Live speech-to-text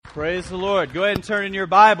Praise the Lord. Go ahead and turn in your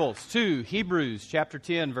Bibles to Hebrews chapter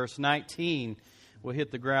 10, verse 19. We'll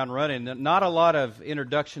hit the ground running. Not a lot of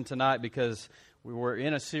introduction tonight because we were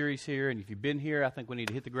in a series here, and if you've been here, I think we need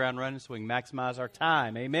to hit the ground running so we can maximize our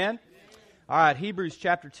time. Amen? All right, Hebrews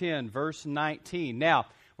chapter 10, verse 19. Now,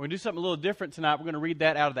 we're going to do something a little different tonight. We're going to read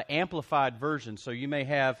that out of the Amplified version, so you may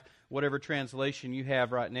have whatever translation you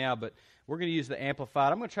have right now, but we're going to use the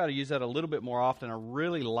Amplified. I'm going to try to use that a little bit more often. I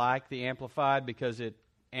really like the Amplified because it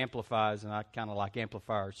amplifies, and I kind of like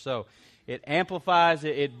amplifiers. So it amplifies,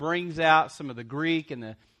 it brings out some of the Greek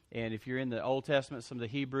and if you're in the Old Testament, some of the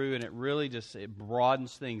Hebrew, and it really just it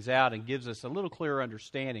broadens things out and gives us a little clearer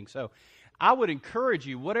understanding. So I would encourage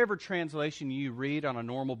you, whatever translation you read on a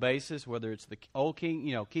normal basis, whether it's the Old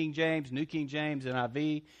King, King James, New King James,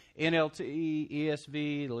 NIV, NLT,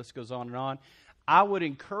 ESV, the list goes on, I would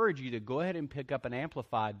encourage you to go ahead and pick up an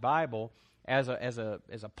Amplified Bible as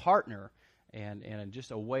a partner and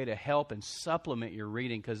just a way to help and supplement your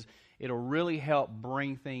reading, because it'll really help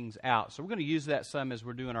bring things out. So we're going to use that some as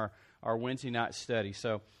we're doing our Wednesday night study.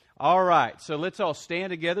 So, all right. So let's all stand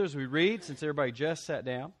together as we read, since everybody just sat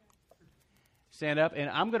down. Stand up. And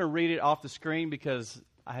I'm going to read it off the screen because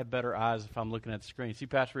I have better eyes if I'm looking at the screen. See,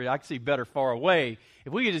 Pastor Reed, I can see better far away.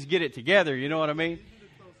 If we could just get it together, you know what I mean?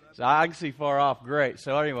 So I can see far off. Great.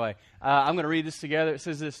 So anyway, I'm going to read this together. It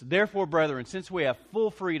says this: Therefore, brethren, since we have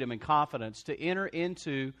full freedom and confidence to enter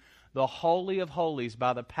into the Holy of Holies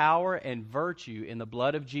by the power and virtue in the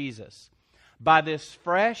blood of Jesus, by this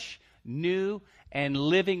fresh, new, and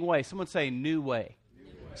living way. Someone say new way.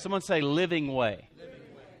 Someone say living way.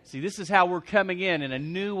 See, this is how we're coming in a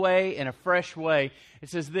new way, in a fresh way. It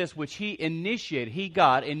says this: which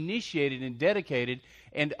God initiated and dedicated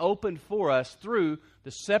and opened for us through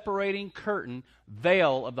the separating curtain,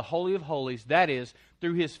 veil of the Holy of Holies, that is,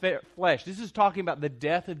 through His flesh. This is talking about the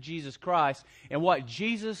death of Jesus Christ and what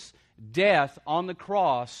Jesus' death on the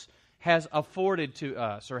cross has afforded to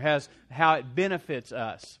us, or how it benefits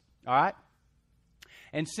us. All right?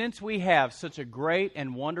 And since we have such a great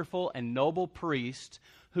and wonderful and noble priest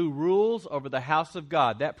who rules over the house of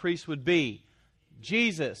God, that priest would be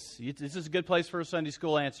Jesus. This is a good place for a Sunday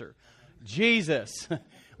school answer. Jesus.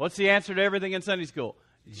 What's the answer to everything in Sunday school?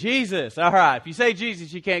 Jesus. All right. If you say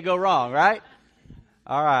Jesus, you can't go wrong, right?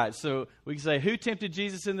 All right. So we can say, who tempted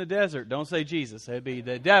Jesus in the desert? Don't say Jesus. It'd be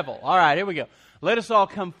the devil. All right. Here we go. Let us all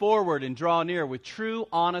come forward and draw near with true,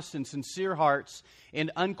 honest, and sincere hearts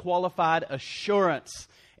in unqualified assurance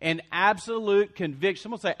and absolute conviction.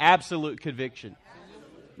 Someone say absolute conviction.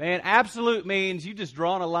 Man, absolute means you just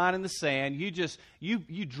drawn a line in the sand.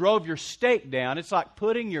 You drove your stake down. It's like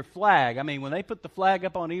putting your flag. I mean, when they put the flag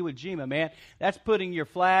up on Iwo Jima, man, that's putting your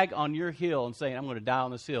flag on your hill and saying, I'm going to die on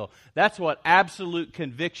this hill. That's what absolute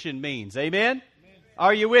conviction means. Amen?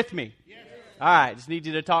 Are you with me? Yes. All right, just need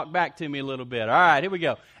you to talk back to me a little bit. All right, here we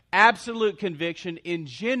go. Absolute conviction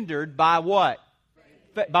engendered by what?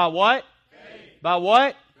 By what? Faith. By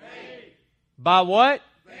what? Faith. By what?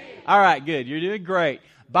 Faith. All right, good. You're doing great.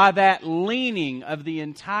 By that leaning of the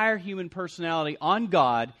entire human personality on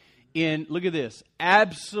God in, look at this,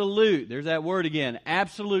 absolute, there's that word again,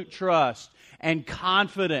 absolute trust and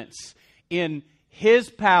confidence in His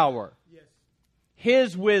power,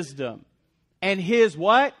 His wisdom, and His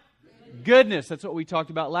what? Goodness. That's what we talked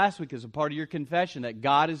about last week as a part of your confession, that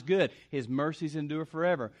God is good. His mercies endure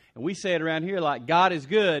forever. And we say it around here like God is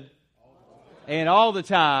good and all the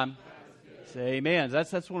time. Say amen.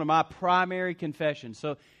 That's one of my primary confessions.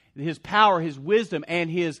 So His power, His wisdom, and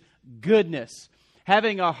His goodness.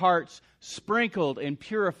 Having our hearts sprinkled and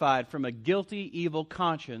purified from a guilty, evil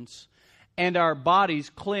conscience, and our bodies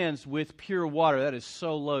cleansed with pure water. That is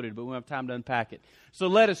so loaded, but we don't have time to unpack it. So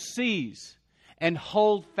let us seize and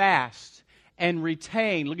hold fast and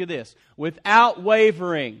retain, look at this, without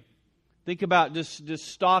wavering. Think about just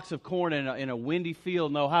stalks of corn in a windy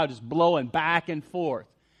field in Ohio, just blowing back and forth.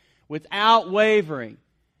 Without wavering.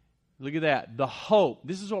 Look at that. The hope.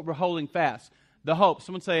 This is what we're holding fast. The hope.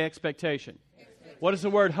 Someone say expectation. What does the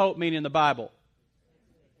word hope mean in the Bible?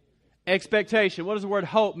 Expectation. What does the word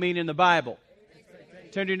hope mean in the Bible?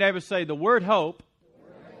 Turn to your neighbor and say, the word hope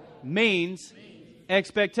means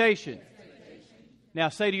expectation. Now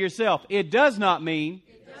say to yourself, it does not mean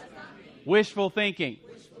wishful thinking.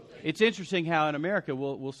 It's interesting how in America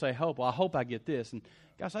we'll say hope. Well, I hope I get this. And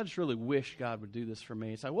gosh, I just really wish God would do this for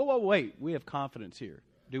me. It's like, whoa, wait. We have confidence here.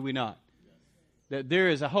 Do we not? That there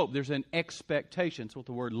is a hope. There's an expectation. That's what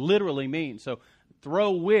the word literally means. So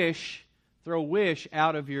throw wish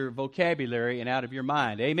out of your vocabulary and out of your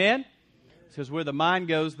mind. Amen? Because where the mind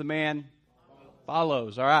goes, the man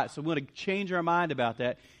follows. All right, so we're going to change our mind about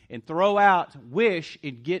that and throw out wish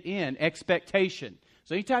and get in expectation.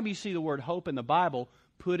 So anytime you see the word hope in the Bible,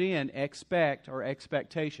 put in expect or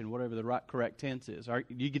expectation, whatever the right correct tense is.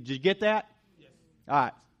 Did you get that? Yes. All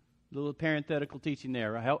right. Little parenthetical teaching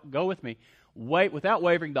there. Right? Go with me. Wait, without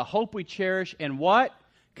wavering, the hope we cherish and what?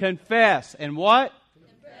 Confess. And what?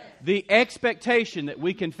 Confess. The expectation that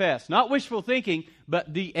we confess. Not wishful thinking,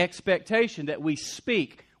 but the expectation that we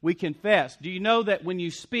speak. We confess. Do you know that when you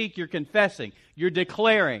speak, you're confessing? You're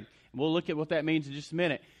declaring. We'll look at what that means in just a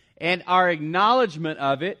minute. And our acknowledgement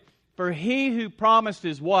of it, for he who promised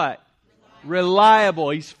is what? Reliable.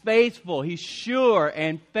 He's faithful. He's sure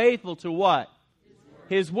and faithful to what?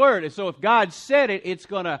 His word. And so if God said it, it's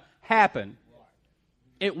going to happen.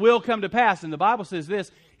 It will come to pass. And the Bible says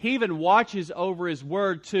this, He even watches over His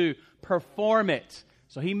word to perform it.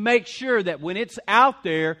 So He makes sure that when it's out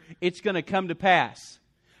there, it's going to come to pass.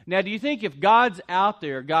 Now, do you think if God's out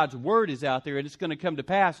there, God's word is out there, and it's going to come to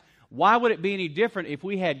pass, why would it be any different if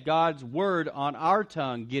we had God's word on our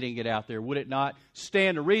tongue getting it out there? Would it not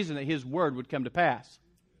stand to reason that His word would come to pass?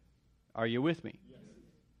 Are you with me? Yes.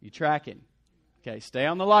 You tracking? Okay, stay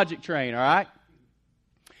on the logic train, all right?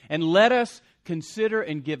 And let us consider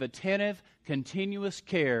and give attentive, continuous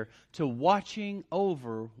care to watching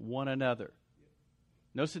over one another.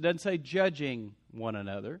 Notice it doesn't say judging one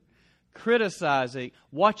another, criticizing,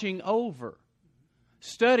 watching over,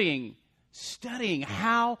 studying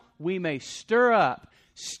how we may stir up,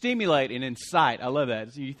 stimulate, and incite. I love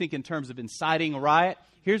that. So you think in terms of inciting a riot?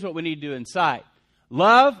 Here's what we need to incite.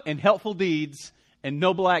 Love and helpful deeds and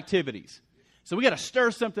noble activities. So we got to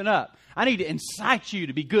stir something up. I need to incite you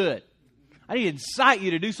to be good. I need to incite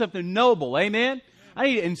you to do something noble. Amen? I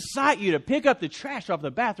need to incite you to pick up the trash off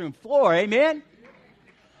the bathroom floor. Amen?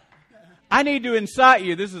 I need to incite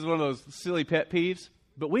you. This is one of those silly pet peeves.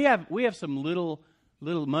 But we have some little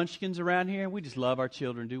munchkins around here. We just love our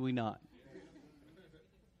children, do we not?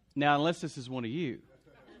 Now, unless this is one of you.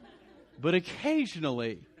 But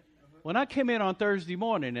occasionally, when I come in on Thursday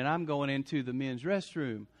morning and I'm going into the men's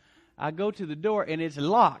restroom, I go to the door and it's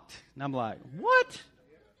locked. And I'm like, what?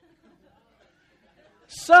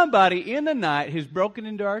 Somebody in the night has broken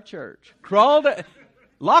into our church,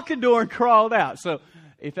 locked the door and crawled out. So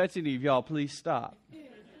if that's any of y'all, please stop.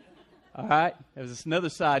 All right? There's another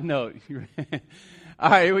side note. All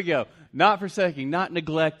right, here we go. Not forsaking, not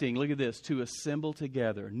neglecting. Look at this. To assemble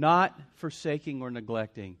together. Not forsaking or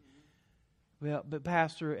neglecting. Well, but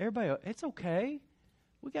Pastor, everybody, it's okay.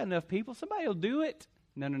 We got enough people. Somebody will do it.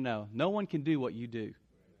 No. No one can do what you do.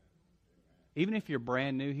 Even if you're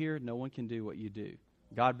brand new here, no one can do what you do.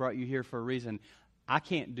 God brought you here for a reason. I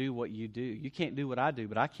can't do what you do. You can't do what I do,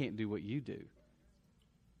 but I can't do what you do.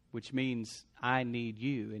 Which means I need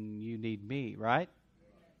you and you need me, right?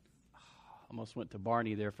 Almost went to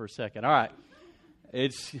Barney there for a second. All right.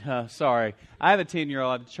 It's, sorry. I have a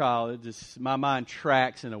 10-year-old child. My mind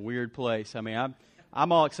tracks in a weird place. I mean,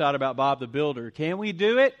 I'm all excited about Bob the Builder. Can we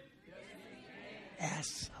do it?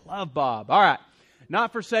 Yes. I love Bob. All right.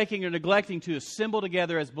 Not forsaking or neglecting to assemble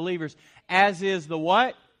together as believers, as is the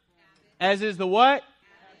what? As is the what?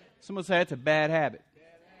 Someone say that's a bad habit.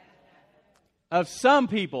 Of some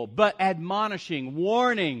people, but admonishing,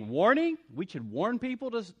 warning. Warning? We should warn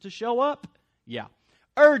people to show up? Yeah.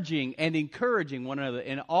 Urging and encouraging one another,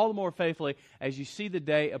 and all the more faithfully as you see the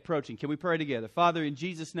day approaching. Can we pray together? Father, in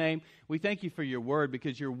Jesus' name, we thank you for your word,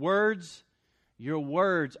 because your words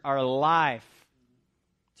are life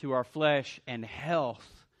to our flesh and health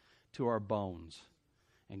to our bones.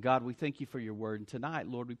 And God, we thank you for your word. And tonight,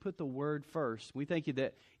 Lord, we put the word first. We thank you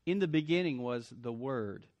that in the beginning was the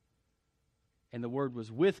Word. And the Word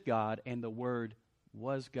was with God, and the Word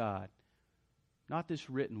was God. Not this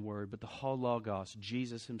written Word, but the whole Logos,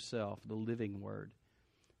 Jesus Himself, the living Word.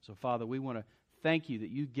 So, Father, we want to thank you that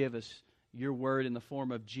you give us your Word in the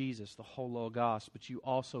form of Jesus, the whole Logos, but you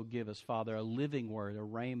also give us, Father, a living Word, a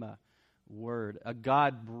Rhema Word, a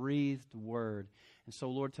God-breathed Word. And so,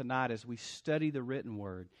 Lord, tonight as we study the written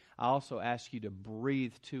Word, I also ask you to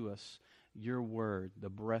breathe to us your Word, the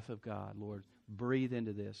breath of God. Lord, breathe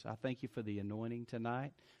into this. I thank you for the anointing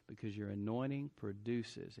tonight, because your anointing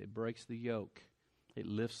produces. It breaks the yoke. It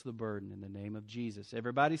lifts the burden in the name of Jesus.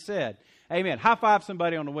 Everybody said, amen. High five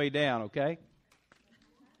somebody on the way down, okay?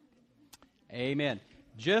 Amen.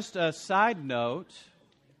 Just a side note,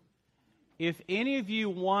 if any of you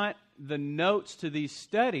want the notes to these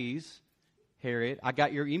studies, Harriet, I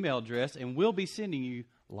got your email address, and we'll be sending you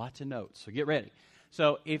lots of notes. So get ready.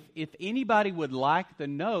 So if anybody would like the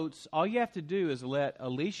notes, all you have to do is let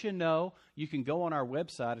Alicia know. You can go on our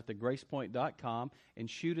website at thegracepoint.com and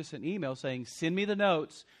shoot us an email saying, send me the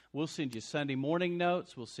notes. We'll send you Sunday morning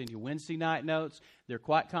notes. We'll send you Wednesday night notes. They're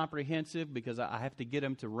quite comprehensive because I have to get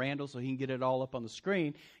them to Randall so he can get it all up on the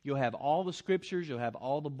screen. You'll have all the scriptures. You'll have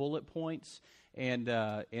all the bullet points. And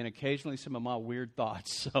occasionally some of my weird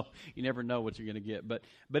thoughts, so you never know what you're going to get. But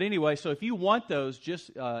anyway, so if you want those, just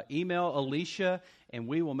email Alicia, and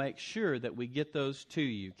we will make sure that we get those to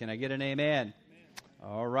you. Can I get an amen?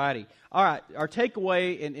 All righty. All right, our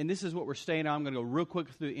takeaway, and this is what we're staying on. I'm going to go real quick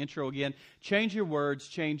through the intro again. Change your words,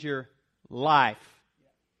 change your life.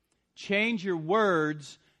 Change your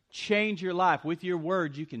words, change your life. With your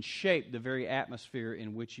words, you can shape the very atmosphere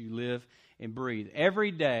in which you live and breathe.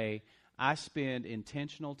 Every day, I spend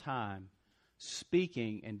intentional time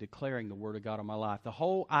speaking and declaring the Word of God on my life. The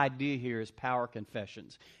whole idea here is power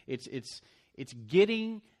confessions. It's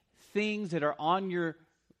getting things that are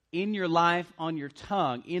in your life, on your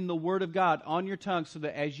tongue, in the Word of God, on your tongue, so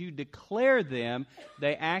that as you declare them,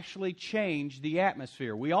 they actually change the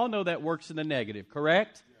atmosphere. We all know that works in the negative,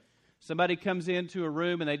 correct? Yes. Somebody comes into a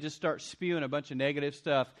room and they just start spewing a bunch of negative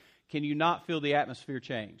stuff. Can you not feel the atmosphere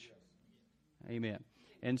change? Yes. Amen.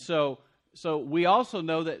 And so we also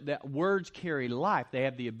know that words carry life. They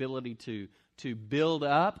have the ability to build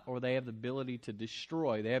up, or they have the ability to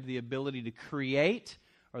destroy. They have the ability to create,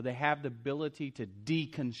 or they have the ability to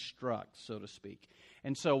deconstruct, so to speak.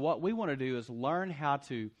 And so what we want to do is learn how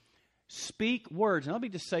to speak words. And let me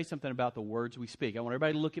just say something about the words we speak. I want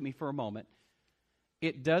everybody to look at me for a moment.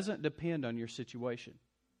 It doesn't depend on your situation.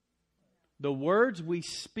 The words we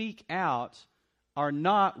speak out are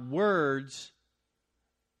not words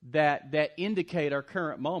that indicate our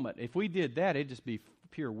current moment. If we did that, it'd just be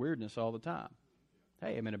pure weirdness all the time.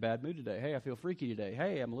 Hey, I'm in a bad mood today. Hey, I feel freaky today.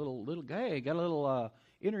 Hey, I'm a little hey, got a little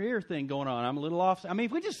inner ear thing going on. I'm a little off. I mean,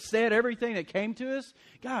 if we just said everything that came to us,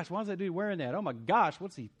 gosh, why is that dude wearing that? Oh my gosh,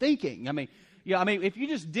 what's he thinking? I mean, if you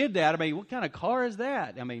just did that, I mean, what kind of car is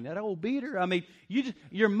that? I mean, that old beater. I mean,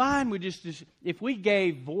 your mind would just if we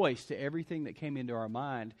gave voice to everything that came into our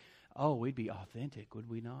mind, oh, we'd be authentic, would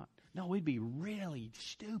we not? No, we'd be really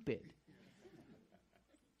stupid.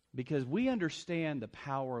 Because we understand the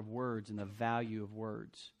power of words and the value of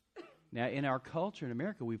words. Now, in our culture in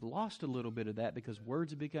America, we've lost a little bit of that because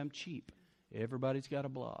words have become cheap. Everybody's got a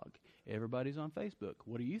blog. Everybody's on Facebook.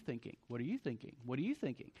 What are you thinking? What are you thinking? What are you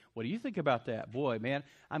thinking? What do you think about that? Boy, man,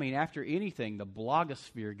 I mean, after anything, the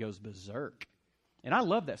blogosphere goes berserk. And I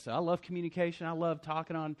love that stuff. I love communication. I love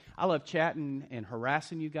I love chatting and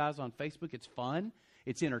harassing you guys on Facebook. It's fun.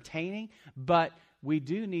 It's entertaining. But we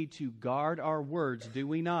do need to guard our words, do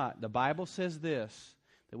we not? The Bible says this,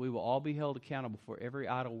 that we will all be held accountable for every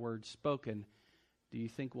idle word spoken. Do you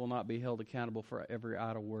think we'll not be held accountable for every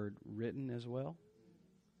idle word written as well?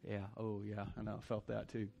 Yeah. Oh, yeah. I know. I felt that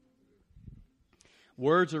too.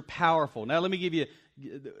 Words are powerful. Now, let me give you,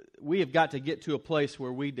 we have got to get to a place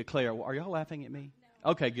where we declare. Are y'all laughing at me?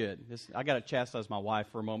 No. Okay, good. I got to chastise my wife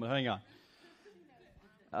for a moment. Hang on.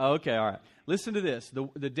 Okay, all right. Listen to this.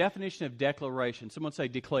 The definition of declaration. Someone say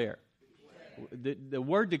declare. The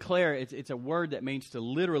word declare, it's a word that means to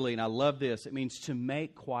literally, and I love this, it means to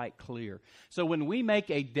make quite clear. So when we make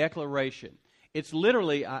a declaration, it's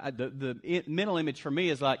literally, the mental image for me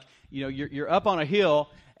is like, you're up on a hill,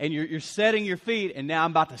 and you're setting your feet, and now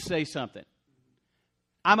I'm about to say something.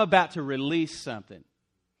 I'm about to release something.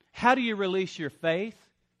 How do you release your faith?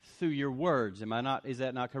 Through your words. Is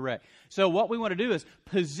that not correct? So what we want to do is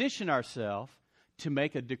position ourselves to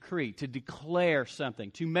make a decree, to declare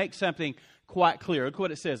something, to make something quite clear. Look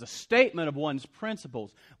what it says, a statement of one's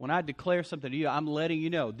principles. When I declare something to you, I'm letting you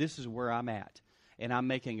know this is where I'm at. And I'm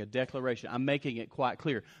making a declaration. I'm making it quite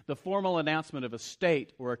clear. The formal announcement of a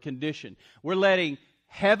state or a condition. We're letting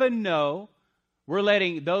heaven know. We're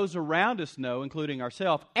letting those around us know, including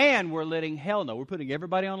ourselves. And we're letting hell know. We're putting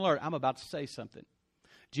everybody on alert. I'm about to say something.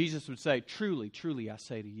 Jesus would say, truly, truly, I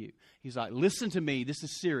say to you. He's like, listen to me. This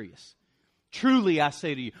is serious. Truly, I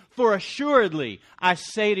say to you. For assuredly, I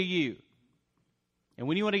say to you. And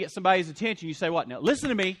when you want to get somebody's attention, you say what? Now, listen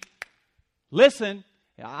to me. Listen.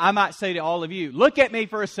 I might say to all of you, look at me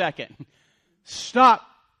for a second. Stop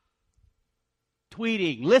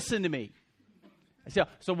tweeting. Listen to me. So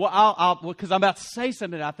because I'm about to say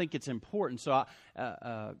something, I think it's important. So,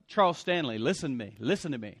 Charles Stanley, listen to me,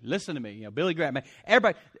 listen to me, listen to me. Billy Graham,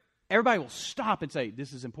 everybody will stop and say,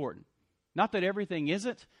 this is important. Not that everything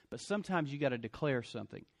isn't, but sometimes you got to declare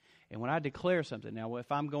something. And when I declare something, now if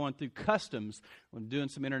I'm going through customs, when doing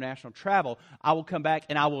some international travel, I will come back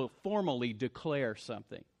and I will formally declare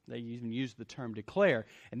something. They even use the term declare.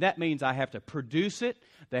 And that means I have to produce it,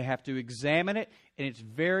 they have to examine it, and it's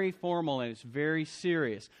very formal and it's very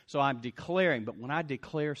serious. So I'm declaring. But when I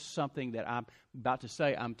declare something that I'm about to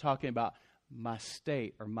say, I'm talking about my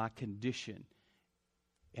state or my condition.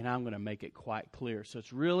 And I'm going to make it quite clear. So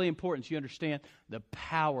it's really important you understand the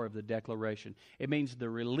power of the declaration. It means the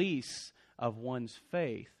release of one's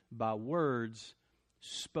faith by words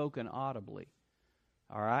spoken audibly.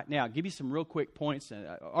 All right? Now, I'll give you some real quick points.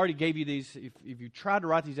 I already gave you these. If you tried to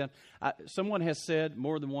write these down, someone has said,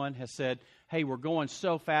 more than one has said, hey, we're going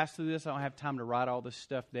so fast through this, I don't have time to write all this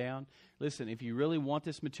stuff down. Listen, if you really want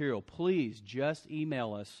this material, please just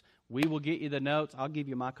email us. We will get you the notes. I'll give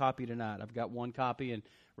you my copy tonight. I've got one copy, and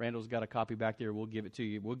Randall's got a copy back there. We'll give it to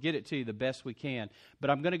you. We'll get it to you the best we can. But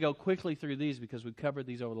I'm going to go quickly through these because we've covered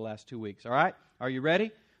these over the last 2 weeks. All right? Are you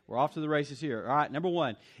ready? We're off to the races here. All right, number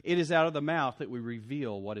one. It is out of the mouth that we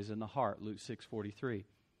reveal what is in the heart. Luke 6:43.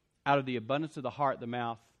 Out of the abundance of the heart, the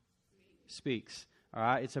mouth speaks. All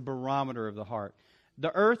right? It's a barometer of the heart.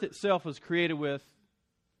 The earth itself was created with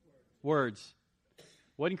words.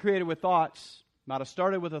 Wasn't created with thoughts. Might have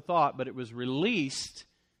started with a thought, but it was released.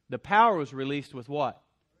 The power was released with what?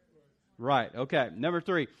 Right, okay. Number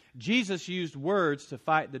three, Jesus used words to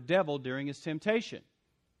fight the devil during his temptation.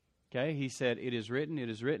 Okay, he said, it is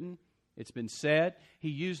written, it's been said. He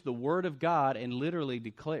used the word of God and literally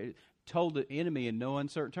told the enemy in no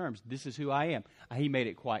uncertain terms, this is who I am. He made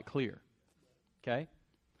it quite clear. Okay?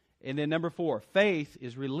 And then number four, faith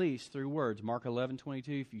is released through words. Mark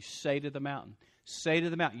 11:22, if you say to the mountain,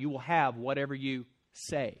 you will have whatever you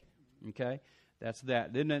say. Okay? That's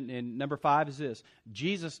that. Then and number five is this.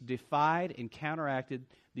 Jesus defied and counteracted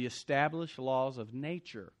the established laws of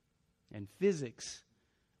nature and physics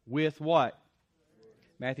with what?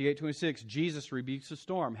 Matthew 8:26. Jesus rebukes the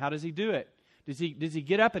storm. How does he do it? Does he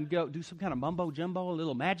get up and go do some kind of mumbo jumbo, a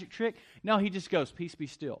little magic trick? No, he just goes, peace be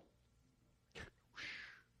still.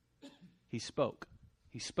 He spoke.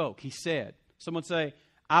 He spoke. He said. Someone say,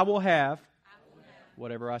 I will have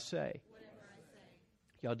whatever I say.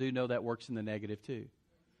 Y'all do know that works in the negative too.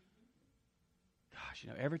 Gosh,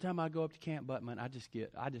 every time I go up to Camp Buttman,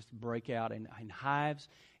 I just break out in hives,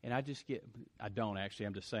 and I don't actually,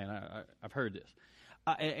 I'm just saying, I've heard this.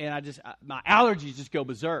 My allergies just go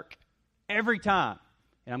berserk every time.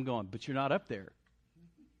 And I'm going, but you're not up there.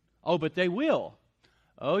 Oh, but they will.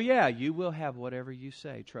 Oh, yeah, you will have whatever you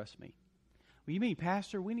say, trust me. Well, you mean,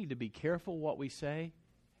 Pastor, we need to be careful what we say?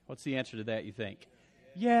 What's the answer to that, you think?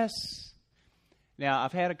 Yes. Now,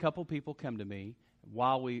 I've had a couple people come to me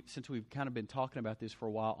since we've kind of been talking about this for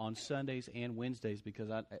a while on Sundays and Wednesdays, because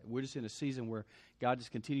we're just in a season where God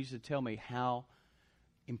just continues to tell me how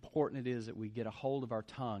important it is that we get a hold of our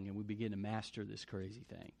tongue and we begin to master this crazy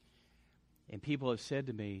thing. And people have said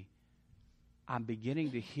to me, I'm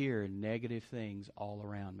beginning to hear negative things all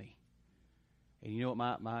around me. And you know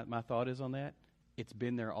what my thought is on that? It's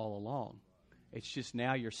been there all along. It's just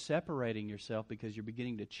now you're separating yourself because you're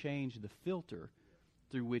beginning to change the filter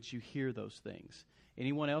through which you hear those things.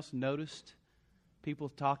 Anyone else noticed people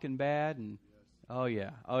talking bad? And oh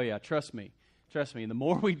yeah, trust me. And the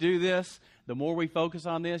more we do this, the more we focus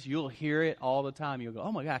on this, you'll hear it all the time. You'll go,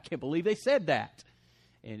 oh my God, I can't believe they said that.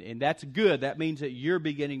 And that's good. That means that you're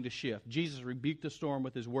beginning to shift. Jesus rebuked the storm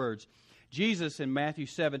with his words. Jesus in Matthew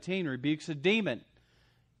 17 rebukes a demon.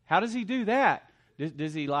 How does he do that?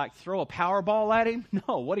 Does he like throw a power ball at him?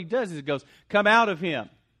 No. What he does is he goes, come out of him.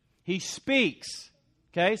 He speaks.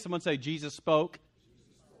 Okay? Someone say, Jesus spoke,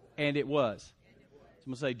 and it was.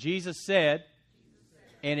 Someone say, Jesus said,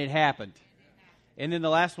 and it happened. And then the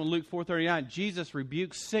last one, Luke 4:39, Jesus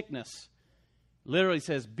rebukes sickness. Literally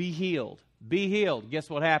says, be healed. Be healed. Guess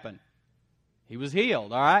what happened? He was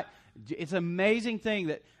healed, all right? It's an amazing thing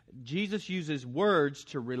that Jesus uses words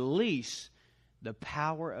to release the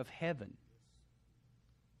power of heaven.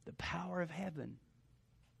 The power of heaven.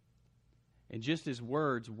 And just as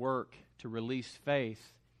words work to release faith,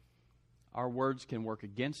 our words can work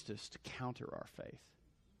against us to counter our faith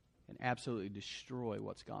and absolutely destroy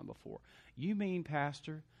what's gone before. You mean,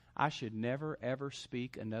 Pastor, I should never, ever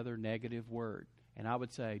speak another negative word? And I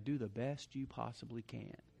would say, do the best you possibly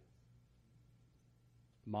can.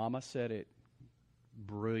 Mama said it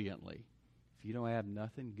brilliantly. If you don't have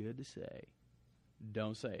nothing good to say,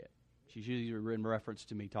 don't say it. She's usually in reference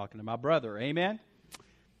to me talking to my brother. Amen?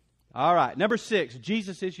 All right. Number 6,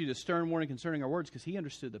 Jesus issued a stern warning concerning our words because he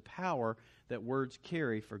understood the power that words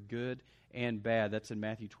carry for good and bad. That's in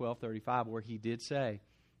Matthew 12:35, where he did say,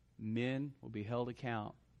 men will be held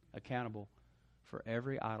accountable for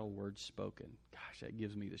every idle word spoken. Gosh, that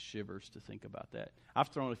gives me the shivers to think about that. I've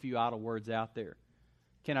thrown a few idle words out there.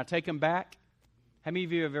 Can I take them back? How many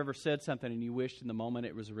of you have ever said something and you wished in the moment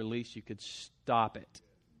it was released you could stop it?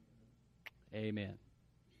 Amen.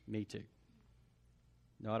 Me too.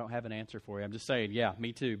 No, I don't have an answer for you. I'm just saying, yeah,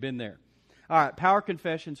 me too. Been there. All right, power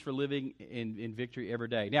confessions for living in victory every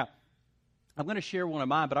day. Now, I'm going to share one of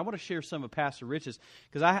mine, but I want to share some of Pastor Rich's,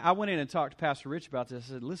 because I went in and talked to Pastor Rich about this.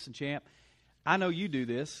 I said, listen, champ, I know you do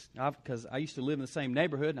this, because I used to live in the same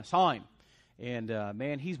neighborhood, and I saw him. And,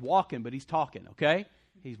 man, he's walking, but he's talking, okay?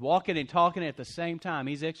 He's walking and talking at the same time.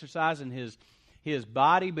 He's exercising his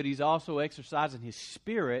body, but he's also exercising his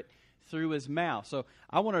spirit through his mouth. So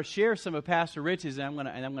I want to share some of Pastor Rich's, and I'm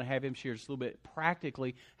going to have him share just a little bit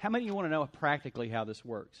practically. How many of you want to know practically how this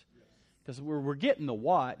works? Because we're getting the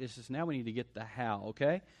what. It's just now we need to get the how,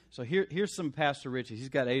 okay? So here's some Pastor Rich's. He's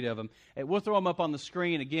got 8 of them. And we'll throw them up on the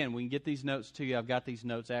screen. Again, we can get these notes to you. I've got these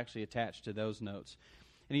notes actually attached to those notes.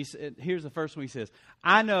 And here's the first one he says,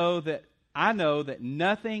 I know that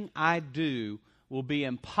nothing I do will be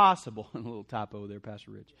impossible. A little typo there,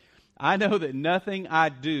 Pastor Rich. I know that nothing I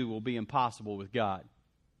do will be impossible with God.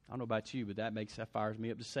 I don't know about you, but that fires me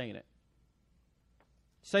up just saying it.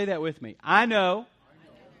 Say that with me. I know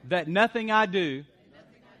that nothing I do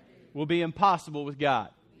will be impossible with God.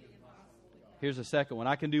 Here's the second one.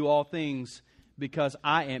 I can do all things because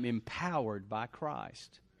I am empowered by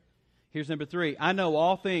Christ. Here's number 3. I know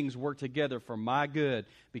all things work together for my good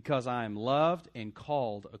because I am loved and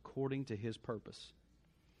called according to His purpose.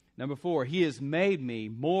 Number 4, He has made me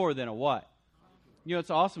more than a what? You know, it's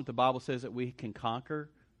awesome that the Bible says that we can conquer,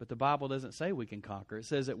 but the Bible doesn't say we can conquer. It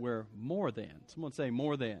says that we're more than. Someone say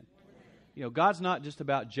more than. You know, God's not just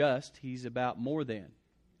about just, He's about more than.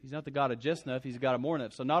 He's not the God of just enough, He's the God of more than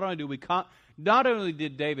enough. So not only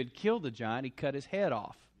did David kill the giant, he cut his head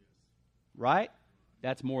off. Right?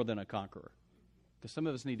 That's more than a conqueror. Because some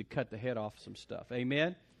of us need to cut the head off some stuff.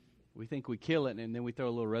 Amen? We think we kill it, and then we throw a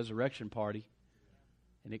little resurrection party.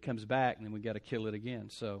 And it comes back, and then we got to kill it again.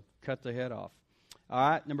 So cut the head off. All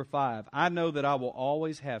right, number 5. I know that I will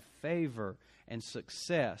always have favor and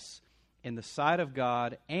success in the sight of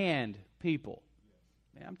God and people.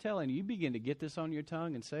 Man, I'm telling you, you begin to get this on your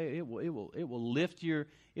tongue and say it will lift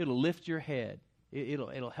your head.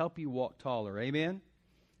 It'll help you walk taller. Amen.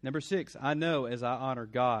 Number 6. I know as I honor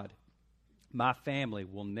God, my family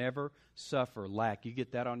will never suffer lack. You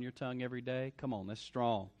get that on your tongue every day? Come on, that's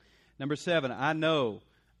strong. Number 7. I know.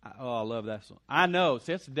 Oh, I love that song. I know.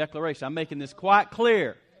 See, that's a declaration. I'm making this quite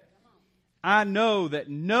clear. I know that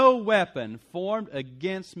no weapon formed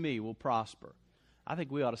against me will prosper. I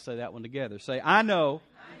think we ought to say that one together. Say, I know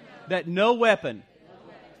that no weapon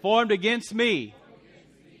formed against me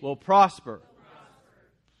will prosper.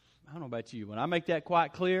 I don't know about you. When I make that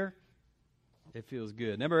quite clear, it feels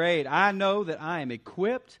good. Number 8, I know that I am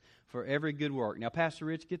equipped for every good work. Now, Pastor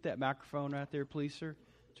Rich, get that microphone right there, please, sir.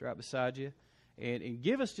 It's right beside you. And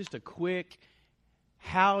give us just a quick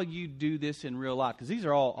how you do this in real life. Because these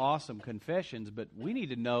are all awesome confessions, but we need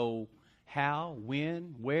to know how,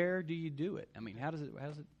 when, where do you do it? I mean, how does it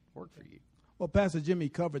work for you? Well, Pastor Jimmy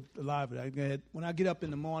covered a lot of it. When I get up in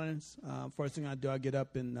the mornings, first thing I do, I get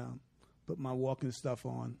up and put my walking stuff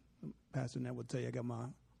on. Pastor Ned would tell you I got my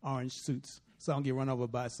orange suits, so I don't get run over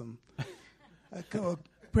by some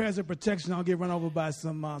prayers of protection. I don't get run over by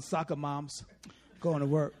some soccer moms going to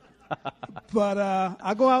work. But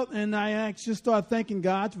I go out and I actually start thanking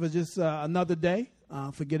God for just another day,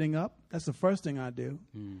 for getting up. That's the first thing I do.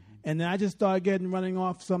 Mm-hmm. And then I just start running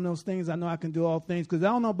off some of those things. I know I can do all things. Because I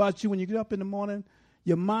don't know about you, when you get up in the morning,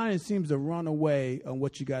 your mind seems to run away on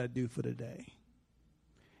what you got to do for the day.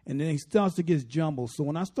 And then it starts to get jumbled. So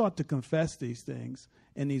when I start to confess these things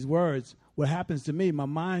and these words, what happens to me, my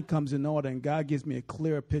mind comes in order and God gives me a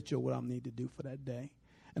clearer picture of what I need to do for that day.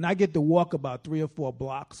 And I get to walk about 3 or 4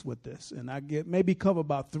 blocks with this. And I get maybe cover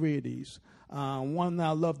about 3 of these. One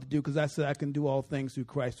I love to do because I said I can do all things through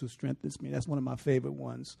Christ who strengthens me. That's one of my favorite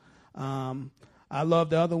ones. I love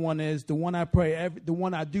the other one is the one I pray, the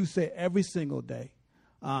one I do say every single day,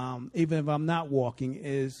 even if I'm not walking,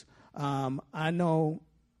 is I know,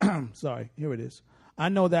 sorry, here it is. I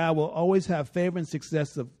know that I will always have favor and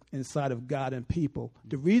success inside of God and people.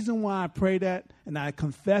 The reason why I pray that and I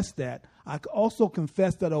confess that, I also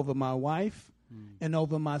confess that over my wife and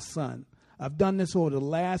over my son. I've done this over the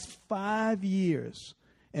last 5 years.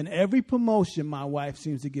 And every promotion, my wife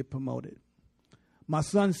seems to get promoted. My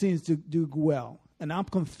son seems to do well. And I'm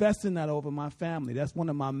confessing that over my family. That's one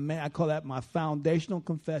of my, I call that my foundational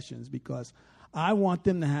confessions because I want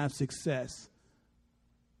them to have success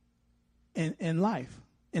in life,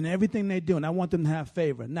 in everything they do. And I want them to have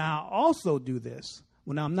favor. Now, I also do this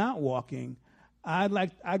when I'm not walking. I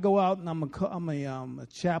go out and I'm a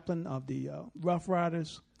chaplain of the Rough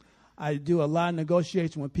Riders. I do a lot of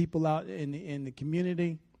negotiation with people out in the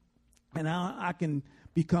community, and I can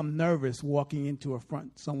become nervous walking into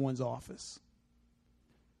someone's office.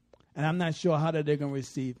 And I'm not sure how they're going to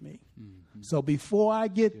receive me. Mm-hmm. So before I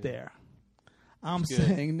get there, I'm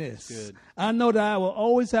saying this. I know that I will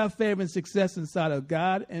always have favor and success inside of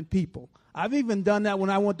God and people. I've even done that when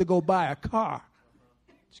I went to go buy a car.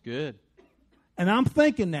 It's good. And I'm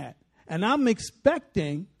thinking that. And I'm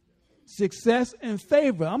expecting success and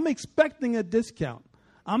favor. I'm expecting a discount.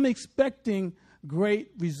 I'm expecting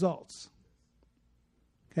great results.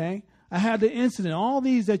 Okay? I had the incident. All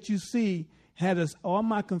these that you see all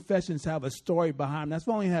my confessions have a story behind them. That's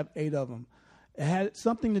why I only have 8 of them. It had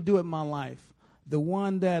something to do with my life. The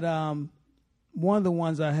one that, one of the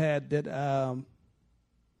ones I had that,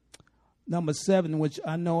 number 7, which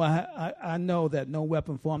I know I know that no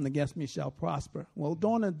weapon formed against me shall prosper. Well,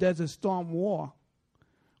 during the Desert Storm War,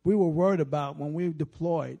 we were worried about when we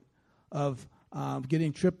deployed of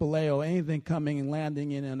getting AAA or anything coming and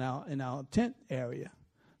landing in our tent area.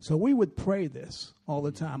 So we would pray this all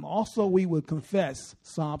the time. Also, we would confess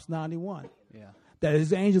Psalms 91. Yeah. That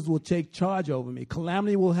his angels will take charge over me.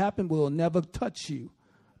 Calamity will happen, but will never touch you.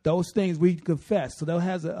 Those things we confess. So that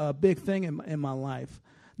has a big thing in my life.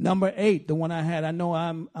 Number 8, the one I had, I know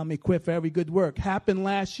I'm equipped for every good work. Happened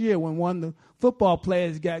last year when one of the football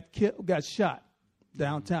players got shot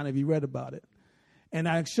downtown, if you read about it. And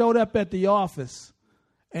I showed up at the office,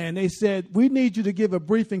 and they said, we need you to give a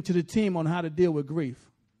briefing to the team on how to deal with grief.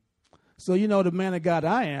 So, you know, the man of God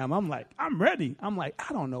I am, I'm like, I'm ready. I'm like,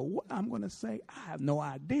 I don't know what I'm going to say. I have no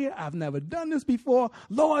idea. I've never done this before.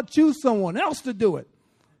 Lord, choose someone else to do it.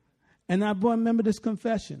 And I remember this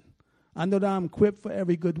confession. I know that I'm equipped for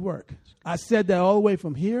every good work. I said that all the way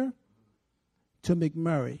from here to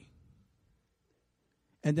McMurray.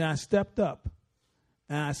 And then I stepped up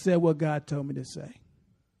and I said what God told me to say.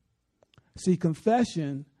 See,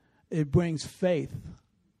 confession, it brings faith.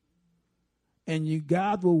 And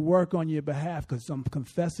God will work on your behalf because I'm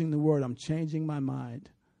confessing the word. I'm changing my mind.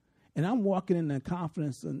 And I'm walking in the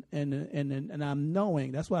confidence and I'm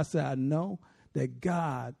knowing. That's why I said I know that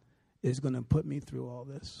God is going to put me through all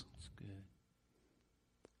this. That's good.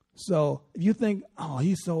 So if you think, oh,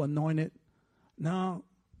 he's so anointed. No,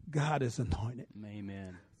 God is anointed.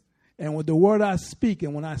 Amen. And with the word I speak,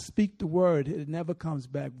 and when I speak the word, it never comes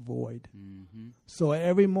back void. Mm-hmm. So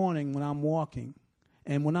every morning when I'm walking,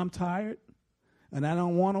 and when I'm tired, and I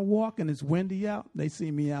don't want to walk, and it's windy out, they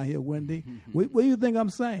see me out here windy. What do you think I'm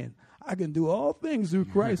saying? I can do all things through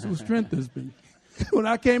Christ who strengthens me. When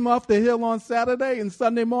I came off the hill on Saturday and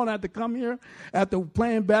Sunday morning, I had to come here after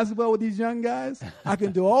playing basketball with these young guys. I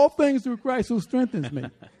can do all things through Christ who strengthens me.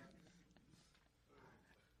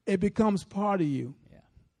 It becomes part of you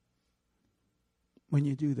when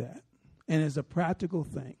you do that. And it's a practical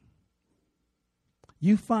thing.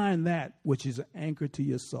 You find that which is an anchor to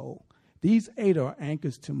your soul. These 8 are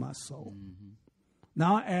anchors to my soul. Mm-hmm.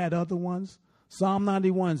 Now I add other ones. Psalm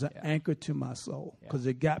 91 is an anchor to my soul because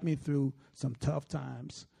it got me through some tough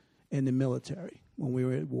times in the military when we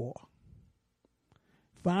were at war.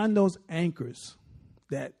 Find those anchors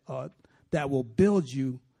that will build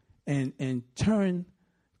you and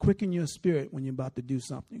quicken your spirit when you're about to do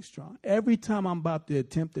something strong. Every time I'm about to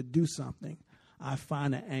attempt to do something, I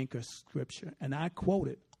find an anchor scripture, and I quote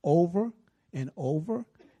it over and over.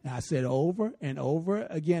 And I said over and over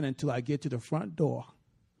again until I get to the front door.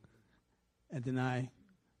 And then I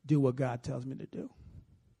do what God tells me to do.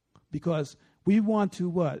 Because we want to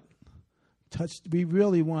what? We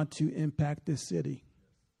really want to impact this city.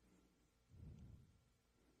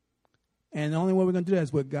 And the only way we're going to do that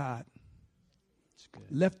is with God.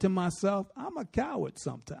 Left to myself, I'm a coward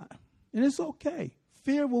sometimes. And it's okay.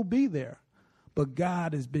 Fear will be there. But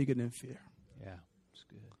God is bigger than fear. Yeah, it's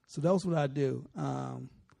good. So that's what I do.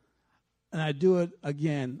 And I do it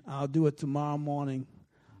again. I'll do it tomorrow morning.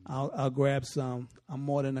 I'll grab some. I'm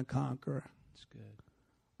more than a conqueror. That's good.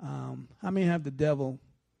 How many have the devil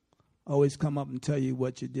always come up and tell you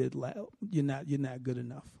what you did? You're not good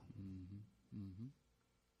enough. Mm-hmm. Mm-hmm.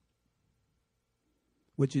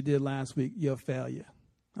 What you did last week, you're a failure.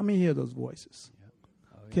 How many hear those voices? Yep.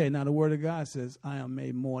 Oh, yeah. Okay, now the word of God says, I am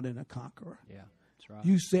made more than a conqueror. Yeah, that's right.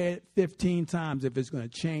 You say it 15 times if it's going to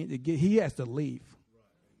change. He has to leave.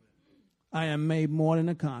 I am made more than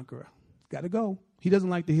a conqueror. Got to go. He doesn't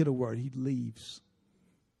like to hear the word. He leaves.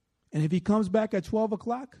 And if he comes back at 12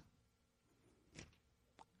 o'clock,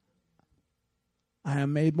 I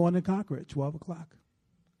am made more than a conqueror at 12 o'clock.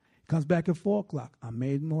 He comes back at 4 o'clock. I'm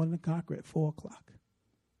made more than a conqueror at 4 o'clock.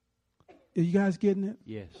 Are you guys getting it?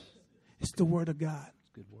 Yes. It's the word of God. It's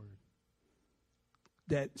a good word.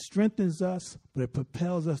 that strengthens us, but it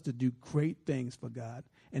propels us to do great things for God.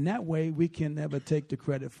 And that way, we can never take the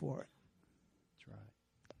credit for it. That's right.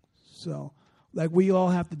 So, like, we all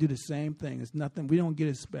have to do the same thing. It's nothing, we don't get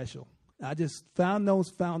it special. I just found those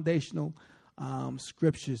foundational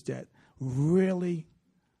scriptures that really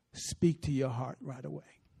speak to your heart right away.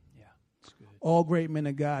 Yeah, that's good. All great men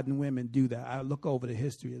of God and women do that. I look over the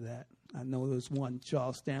history of that. I know there's one,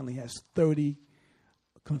 Charles Stanley, has 30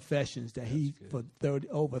 confessions that for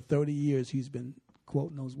over 30 years he's been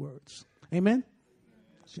quoting those words. Amen?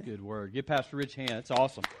 That's a good word. Give Pastor Rich a hand. That's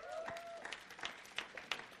awesome.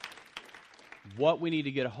 What we need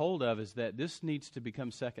to get a hold of is that this needs to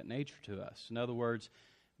become second nature to us. In other words,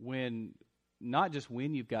 not just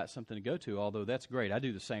when you've got something to go to, although that's great. I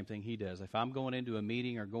do the same thing he does. If I'm going into a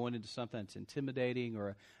meeting or going into something that's intimidating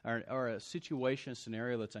or a situation, a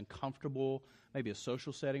scenario that's uncomfortable, maybe a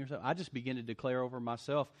social setting or something, I just begin to declare over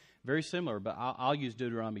myself, very similar, but I'll use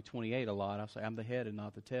Deuteronomy 28 a lot. I'll say, I'm the head and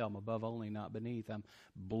not the tail. I'm above only, not beneath. I'm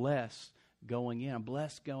blessed going in. I'm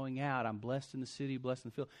blessed going out. I'm blessed in the city, blessed in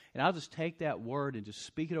the field. And I'll just take that word and just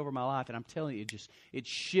speak it over my life. And I'm telling you, it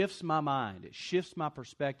shifts my mind. It shifts my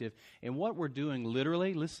perspective. And what we're doing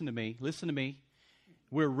literally, listen to me,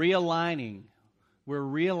 we're realigning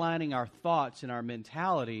our thoughts and our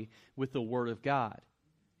mentality with the Word of God.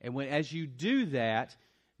 And as you do that,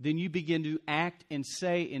 then you begin to act and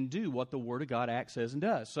say and do what the Word of God acts, says, and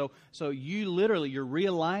does. So you're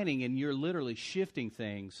realigning and you're literally shifting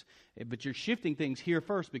things. But you're shifting things here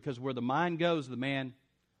first, because where the mind goes, the man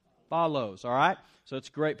follows. All right? So it's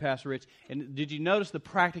great, Pastor Rich. And did you notice the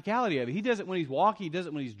practicality of it? He does it when he's walking. He does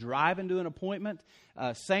it when he's driving to an appointment.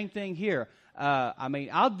 Same thing here.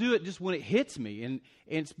 I'll do it just when it hits me. And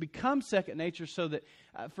it's become second nature so that,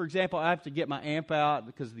 for example, I have to get my amp out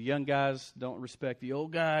because the young guys don't respect the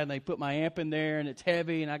old guy, and they put my amp in there, and it's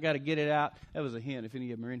heavy, and I got to get it out. That was a hint if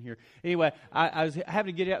any of them are in here. Anyway, I was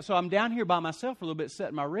having to get it out. So I'm down here by myself for a little bit,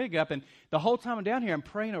 setting my rig up, and the whole time I'm down here, I'm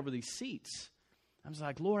praying over these seats. I was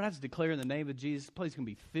like, Lord, I just declare in the name of Jesus, this place is going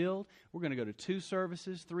to be filled. We're going to go to 2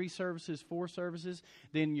 services, 3 services, 4 services.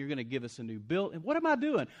 Then you're going to give us a new build. And what am I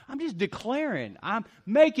doing? I'm just declaring. I'm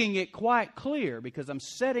making it quite clear because I'm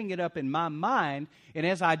setting it up in my mind. And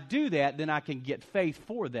as I do that, then I can get faith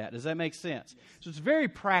for that. Does that make sense? So it's very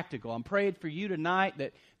practical. I'm praying for you tonight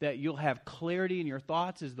that you'll have clarity in your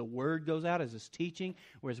thoughts as the Word goes out, as it's teaching,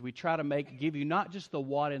 whereas we try to give you not just the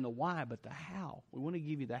what and the why, but the how. We want to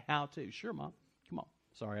give you the how too. Sure, Mom. Come on.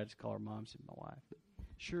 Sorry, I just call her Mom, she's my wife. But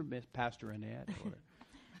sure, Miss Pastor Annette or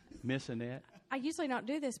Miss Annette. I usually don't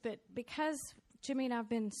do this, but because Jimmy and I have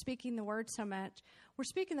been speaking the Word so much, we're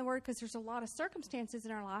speaking the Word because there's a lot of circumstances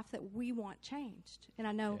in our life that we want changed. And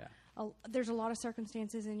I know there's a lot of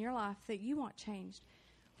circumstances in your life that you want changed.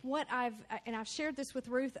 I've shared this with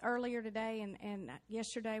Ruth earlier today and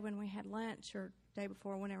yesterday when we had lunch, or day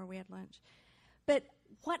before, whenever we had lunch. But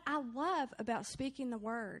what I love about speaking the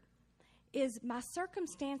Word is my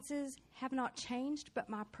circumstances have not changed, but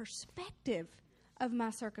my perspective of my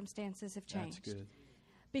circumstances have changed. That's good.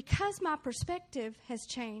 Because my perspective has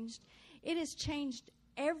changed, it has changed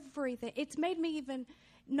everything. It's made me even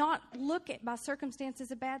not look at my circumstance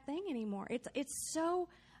as a bad thing anymore. It's so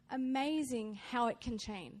amazing how it can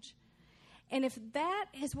change. And if that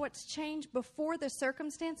is what's changed before the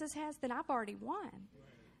circumstances has, then I've already won.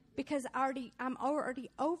 Because I'm already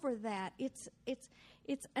over that.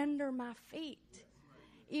 It's under my feet.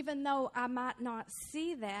 Even though I might not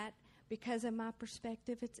see that, because of my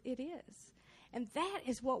perspective, it is. And that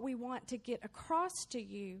is what we want to get across to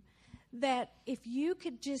you, that if you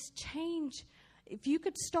could just change, if you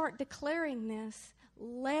could start declaring this,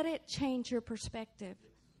 let it change your perspective.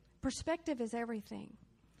 Perspective is everything.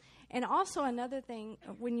 And also another thing,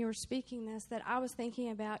 when you were speaking this, that I was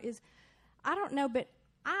thinking about is, I don't know, but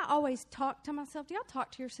I always talk to myself. Do y'all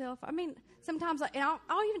talk to yourself? I mean, sometimes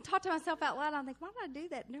I'll even talk to myself out loud. I think, why did I do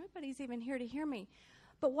that? Nobody's even here to hear me.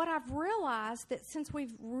 But what I've realized that since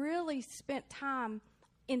we've really spent time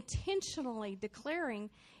intentionally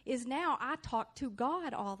declaring is now I talk to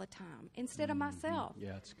God all the time instead of myself.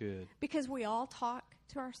 Yeah, it's good. Because we all talk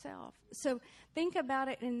to ourselves. So think about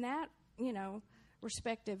it in that,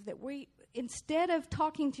 perspective, that we, instead of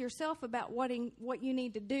talking to yourself about what you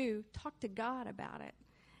need to do, talk to God about it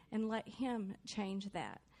and let Him change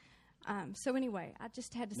that. So anyway, I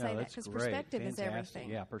just had to say that because perspective is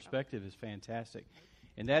everything. Yeah, perspective is fantastic.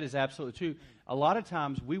 And that is absolutely true. A lot of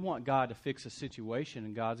times we want God to fix a situation,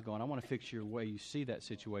 and God's going, I want to fix your way you see that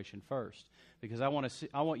situation first, because I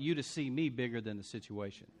want you to see me bigger than the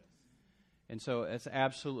situation. And so that's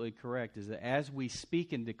absolutely correct, is that as we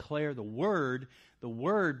speak and declare the Word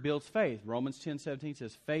builds faith. Romans 10:17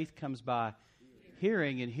 says faith comes by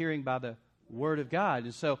hearing, and hearing by the Word of God.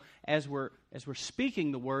 And so as we're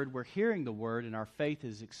speaking the Word, we're hearing the Word, and our faith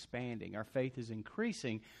is expanding. Our faith is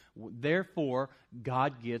increasing. Therefore,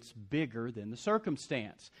 God gets bigger than the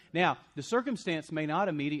circumstance. Now, the circumstance may not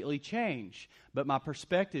immediately change, but my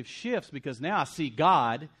perspective shifts because now I see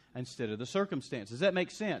God instead of the circumstance. Does that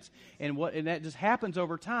make sense? And that just happens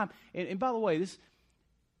over time. And by the way, this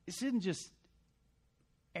isn't just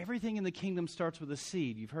everything in the kingdom starts with a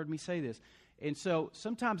seed. You've heard me say this. And so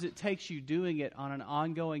sometimes it takes you doing it on an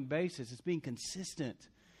ongoing basis. It's being consistent.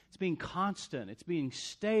 It's being constant. It's being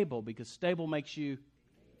stable, because stable makes you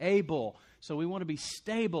able. So we want to be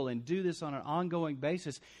stable and do this on an ongoing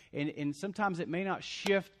basis. And sometimes it may not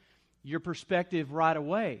shift your perspective right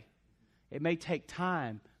away. It may take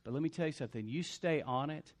time. But let me tell you something. You stay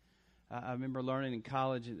on it. I remember learning in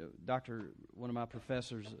college, one of my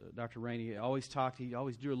professors, Dr. Rainey, he always drew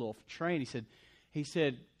a little train. He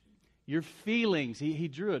said, your feelings, he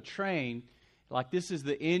drew a train, like this is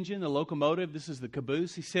the engine, the locomotive, this is the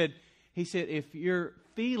caboose. He said, if your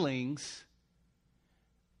feelings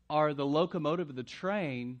are the locomotive of the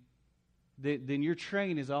train, then your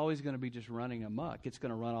train is always going to be just running amok. It's going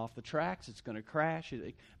to run off the tracks. It's going to crash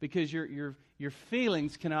because your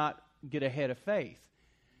feelings cannot get ahead of faith.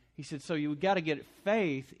 He said, so you've got to get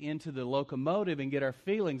faith into the locomotive and get our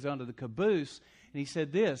feelings onto the caboose. And he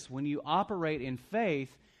said this, when you operate in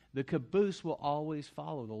faith, the caboose will always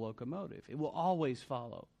follow the locomotive. It will always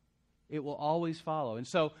follow. It will always follow. And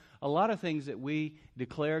so a lot of things that we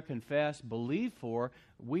declare, confess, believe for,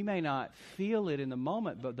 we may not feel it in the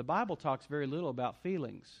moment, but the Bible talks very little about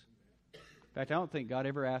feelings. In fact, I don't think God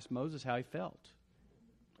ever asked Moses how he felt,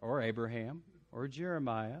 or Abraham, or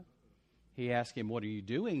Jeremiah. He asked him, what are you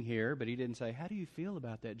doing here? But he didn't say, how do you feel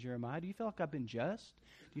about that, Jeremiah? Do you feel like I've been just?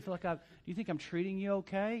 Do you think I'm treating you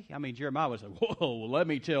okay? I mean, Jeremiah was like, whoa, let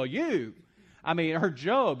me tell you. I mean, or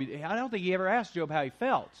Job, I don't think he ever asked Job how he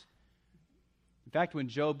felt. In fact, when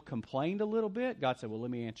Job complained a little bit, God said, well, let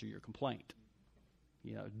me answer your complaint.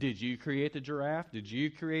 Did you create the giraffe? Did you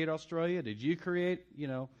create Australia? Did you create,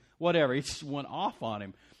 whatever? He just went off on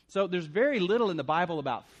him. So there's very little in the Bible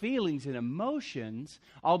about feelings and emotions,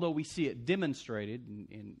 although we see it demonstrated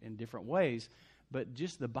in different ways. But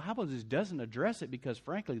just the Bible just doesn't address it because,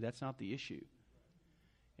 frankly, that's not the issue.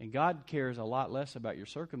 And God cares a lot less about your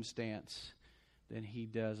circumstance than He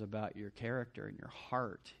does about your character and your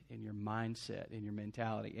heart and your mindset and your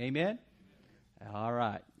mentality. Amen? All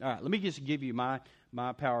right. Let me just give you my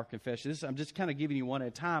power confession. I'm just kind of giving you one at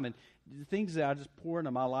a time. And the things that I just pour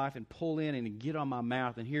into my life and pull in and get on my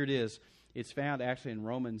mouth. And here it is. It's found actually in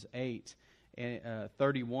Romans 8 and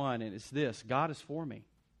 31. And it's this. God is for me.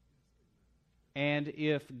 And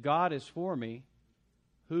if God is for me,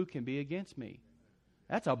 who can be against me?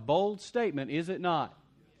 That's a bold statement, is it not?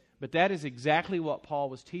 But that is exactly what Paul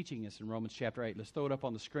was teaching us in Romans chapter 8. Let's throw it up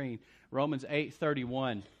on the screen. Romans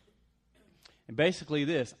 8:31. And basically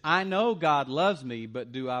this, I know God loves me,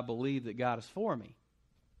 but do I believe that God is for me?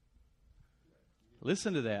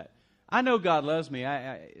 Listen to that. I know God loves me.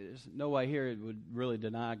 There's no way here it would really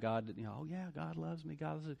deny God. Oh yeah, God loves me.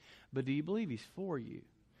 God loves me. But do you believe He's for you?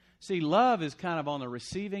 See, love is kind of on the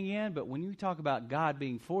receiving end, but when you talk about God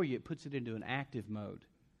being for you, it puts it into an active mode.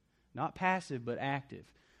 Not passive, but active.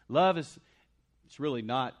 Love it's really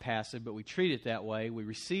not passive, but we treat it that way. We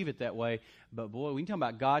receive it that way. But boy, when you talk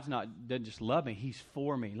about doesn't just love me, He's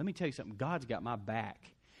for me. Let me tell you something. God's got my back.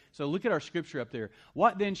 So look at our scripture up there.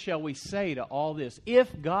 What then shall we say to all this?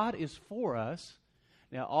 If God is for us,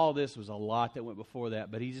 now all this was a lot that went before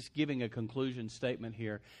that, but he's just giving a conclusion statement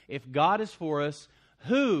here. If God is for us,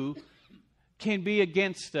 who can be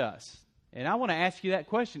against us? And I want to ask you that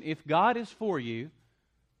question. If God is for you,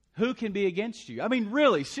 who can be against you? I mean,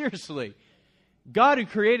 really, seriously. God who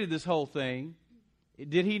created this whole thing,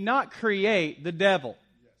 did He not create the devil?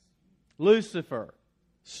 Yes. Lucifer,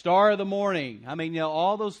 star of the morning. I mean,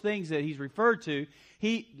 all those things that He's referred to.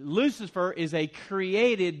 Lucifer is a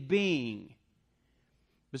created being.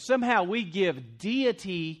 But somehow we give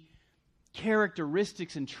deity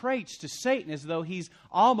characteristics and traits to Satan as though he's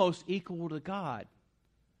almost equal to God.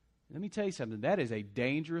 Let me tell you something. That is a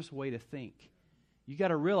dangerous way to think. You got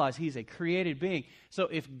to realize he's a created being. So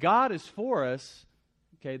if God is for us,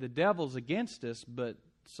 okay, the devil's against us, but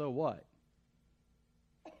so what?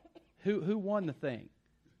 Who won the thing?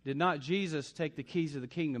 Did not Jesus take the keys of the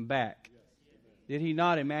kingdom back? Did He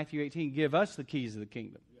not in Matthew 18 give us the keys of the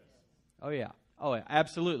kingdom? Oh yeah,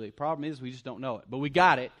 absolutely. Problem is we just don't know it, but we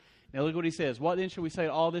got it. Now look what he says. What then shall we say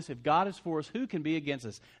to all this? If God is for us, who can be against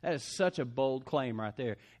us? That is such a bold claim right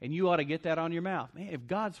there. And you ought to get that on your mouth. Man, if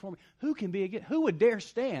God's for me, who can be against? Who would dare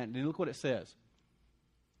stand? And look what it says.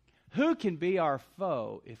 Who can be our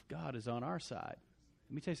foe if God is on our side?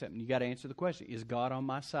 Let me tell you something. You got to answer the question. Is God on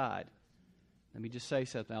my side? Let me just say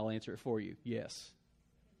something. I'll answer it for you. Yes.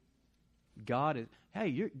 God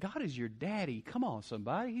is your daddy. Come on,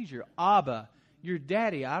 somebody. He's your Abba, your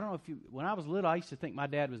daddy. I don't know if when I was little, I used to think my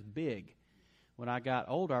dad was big. When I got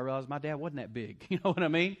older, I realized my dad wasn't that big. You know what I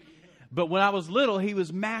mean? But when I was little, he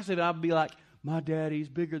was massive. And I'd be like, my daddy's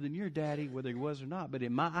bigger than your daddy, whether he was or not. But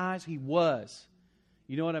in my eyes, he was.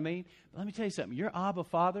 You know what I mean? But let me tell you something. Your Abba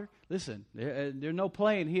Father, listen, there's no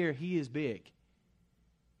playing here. He is big.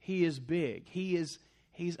 He is big. He's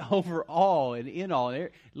over all and in all.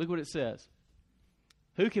 Look what it says.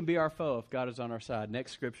 Who can be our foe if God is on our side?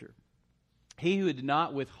 Next scripture. He who did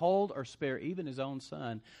not withhold or spare even his own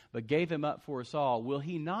son, but gave him up for us all, will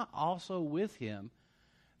he not also with him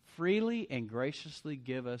freely and graciously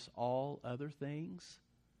give us all other things?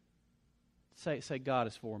 Say, God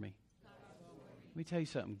is for me. Let me tell you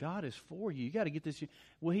something. God is for you. You got to get this.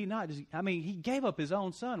 Will he not? He gave up his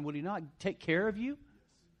own son. Would he not take care of you?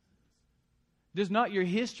 Does not your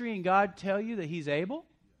history in God tell you that he's able?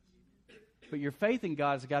 But your faith in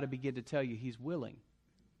God has got to begin to tell you he's willing.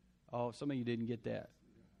 Oh, some of you didn't get that.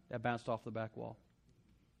 That bounced off the back wall.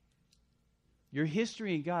 Your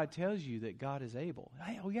history in God tells you that God is able.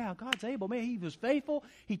 Oh, yeah, God's able. Man, he was faithful.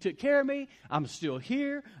 He took care of me. I'm still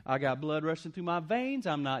here. I got blood rushing through my veins.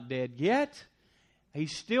 I'm not dead yet.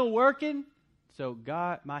 He's still working. So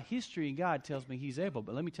God, my history in God tells me he's able.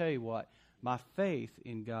 But let me tell you what. My faith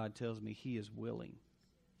in God tells me he is willing.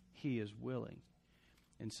 He is willing.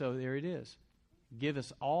 And so there it is. Give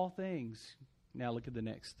us all things. Now look at the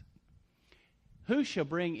next. Who shall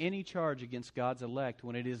bring any charge against God's elect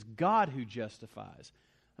when it is God who justifies?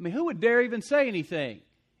 I mean, who would dare even say anything?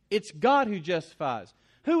 It's God who justifies.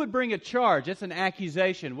 Who would bring a charge? That's an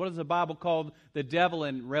accusation. What does the Bible call the devil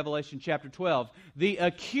in Revelation chapter 12? The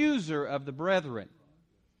accuser of the brethren.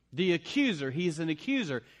 The accuser. He's an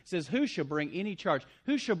accuser. It says, who shall bring any charge?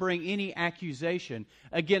 Who shall bring any accusation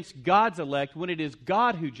against God's elect when it is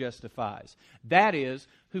God who justifies? That is,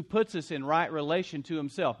 who puts us in right relation to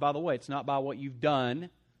himself. By the way, it's not by what you've done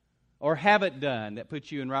or haven't done that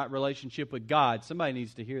puts you in right relationship with God. Somebody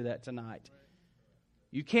needs to hear that tonight.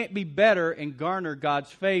 You can't be better and garner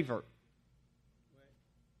God's favor.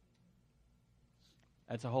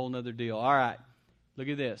 That's a whole other deal. All right. Look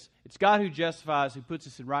at this. It's God who justifies, who puts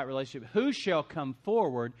us in right relationship. Who shall come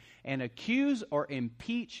forward and accuse or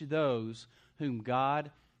impeach those whom God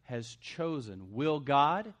has chosen? Will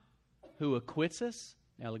God, who acquits us?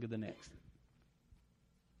 Now look at the next.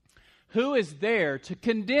 Who is there to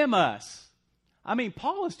condemn us? I mean,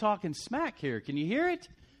 Paul is talking smack here. Can you hear it?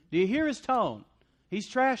 Do you hear his tone? He's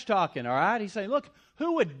trash talking, all right? He's saying, look,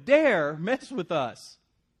 who would dare mess with us?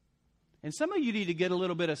 And some of you need to get a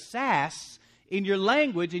little bit of sass in your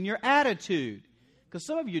language, in your attitude. Because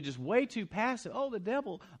some of you are just way too passive. Oh, the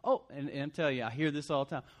devil. Oh, and I'm telling you, I hear this all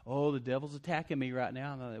the time. Oh, the devil's attacking me right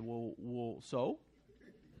now. And I'm like, well, so?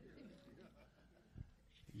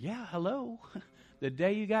 Yeah, hello. The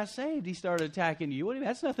day you got saved, he started attacking you. What do you mean?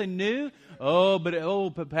 That's nothing new.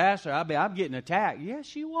 But Pastor, I'm getting attacked.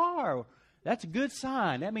 Yes, you are. That's a good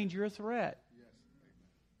sign. That means you're a threat.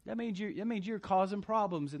 That means you're causing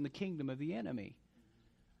problems in the kingdom of the enemy.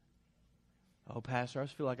 Oh, Pastor, I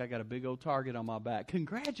just feel like I got a big old target on my back.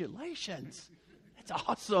 Congratulations. That's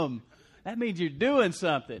awesome. That means you're doing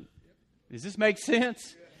something. Does this make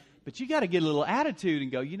sense? But you got to get a little attitude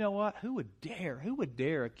and go, you know what? Who would dare? Who would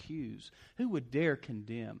dare accuse? Who would dare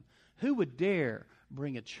condemn? Who would dare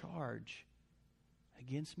bring a charge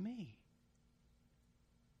against me?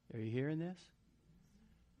 Are you hearing this?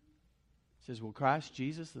 It says, will Christ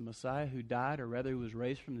Jesus, the Messiah who died, or rather who was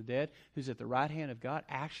raised from the dead, who's at the right hand of God,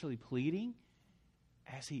 actually pleading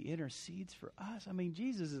as he intercedes for us? I mean,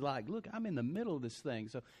 Jesus is like, look, I'm in the middle of this thing.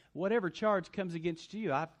 So whatever charge comes against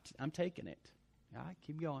you, I'm taking it. All right,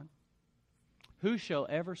 keep going. Who shall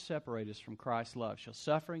ever separate us from Christ's love? Shall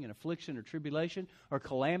suffering and affliction or tribulation or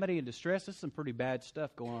calamity and distress? This is some pretty bad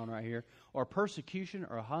stuff going on right here. Or persecution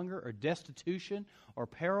or hunger or destitution or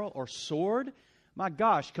peril or sword? My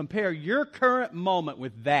gosh, compare your current moment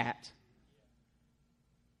with that.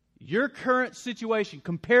 Your current situation,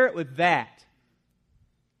 compare it with that.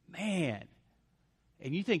 Man.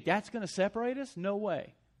 And you think that's going to separate us? No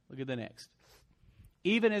way. Look at the next.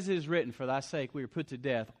 Even as it is written, for thy sake we are put to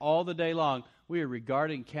death all the day long. We are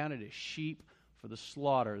regarded and counted as sheep for the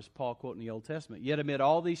slaughter, as Paul quoted in the Old Testament. Yet amid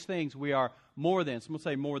all these things we are more than. Someone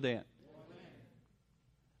say more than.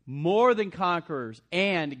 More than conquerors,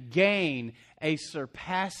 and gain a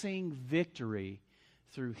surpassing victory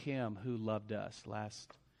through him who loved us. Last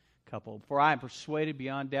couple. For I am persuaded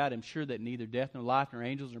beyond doubt, I'm sure that neither death nor life nor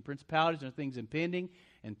angels nor principalities nor things impending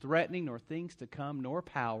and threatening nor things to come nor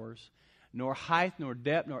powers nor height nor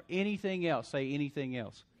depth nor anything else. Say anything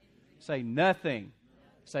else. Say nothing.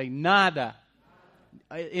 Say nada.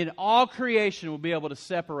 In all creation will be able to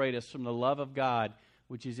separate us from the love of God,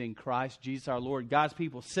 which is in Christ Jesus our Lord. God's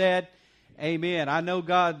people said, amen. I know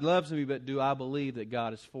God loves me, but do I believe that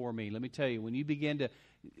God is for me? Let me tell you, when you begin to,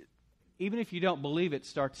 even if you don't believe it,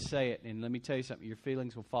 start to say it. And let me tell you something, your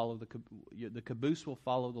feelings will follow, the caboose will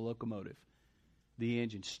follow the locomotive, the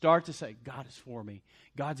engine. Start to say, God is for me.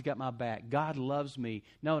 God's got my back. God loves me.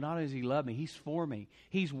 No, not only does He love me, He's for me.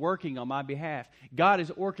 He's working on my behalf. God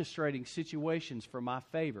is orchestrating situations for my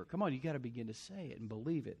favor. Come on, you got to begin to say it and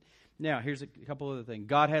believe it. Now, here's a couple other things.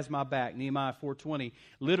 God has my back. Nehemiah 4:20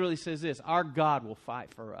 literally says this, our God will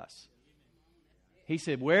fight for us. He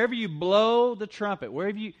said, wherever you blow the trumpet,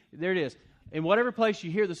 there it is. In whatever place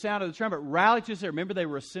you hear the sound of the trumpet, rally to us there. Remember, they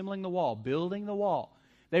were assembling the wall, building the wall.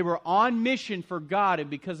 They were on mission for God, and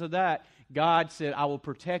because of that, God said, I will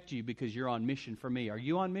protect you because you're on mission for me. Are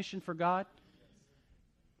you on mission for God?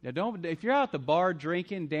 Now, if you're out at the bar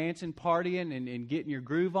drinking, dancing, partying, and getting your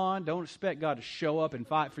groove on, don't expect God to show up and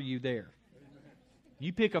fight for you there.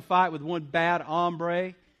 You pick a fight with one bad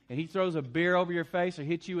hombre, and he throws a beer over your face or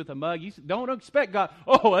hits you with a mug, you don't expect God,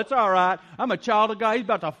 oh, that's all right. I'm a child of God. He's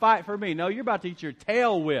about to fight for me. No, you're about to get your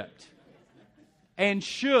tail whipped. And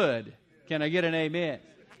should. Can I get an amen?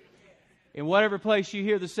 In whatever place you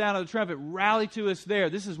hear the sound of the trumpet, rally to us there.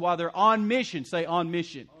 This is why they're on mission. Say on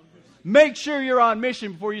mission. Make sure you're on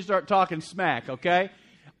mission before you start talking smack, okay?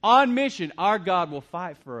 On mission, our God will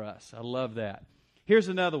fight for us. I love that. Here's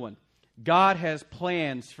another one. God has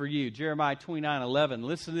plans for you. Jeremiah 29:11.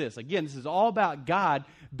 Listen to this. Again, this is all about God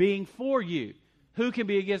being for you. Who can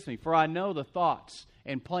be against me? For I know the thoughts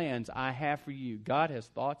and plans I have for you. God has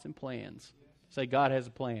thoughts and plans. Say, God has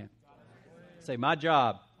a plan. Say, my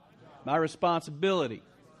job, my responsibility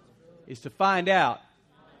is to find out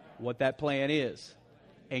what that plan is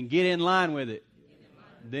and get in line with it.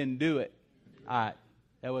 Then do it. All right.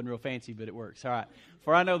 That wasn't real fancy, but it works. All right.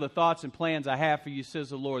 For I know the thoughts and plans I have for you, says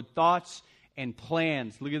the Lord. Thoughts and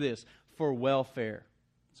plans. Look at this. For welfare.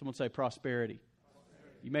 Someone say prosperity.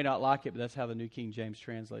 You may not like it, but that's how the New King James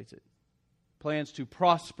translates it. Plans to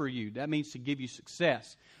prosper you. That means to give you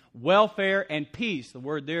success. Welfare and peace. The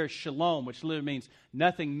word there is shalom, which literally means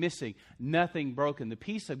nothing missing, nothing broken. The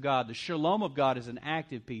peace of God, the shalom of God is an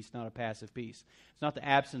active peace, not a passive peace. It's not the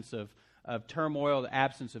absence of turmoil, the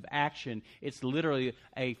absence of action. It's literally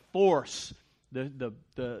a force, the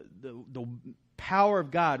power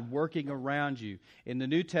of God working around you. In the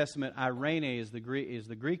New Testament, irene is the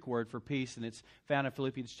Greek word for peace, and it's found in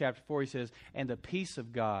Philippians chapter 4. He says, and the peace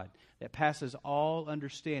of God that passes all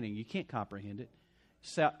understanding. You can't comprehend it.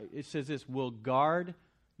 It says this, will guard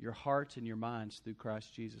your hearts and your minds through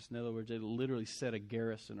Christ Jesus. In other words, it literally set a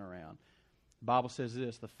garrison around. The Bible says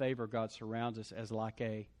this, the favor of God surrounds us as like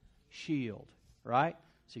a shield, right?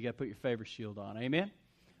 So you got to put your favor shield on. Amen?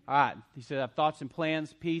 All right. He said, I have thoughts and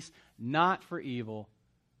plans, peace, not for evil,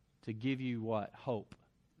 to give you what? Hope.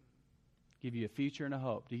 Give you a future and a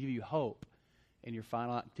hope. To give you hope in your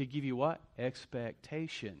final, to give you what?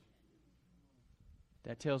 Expectation.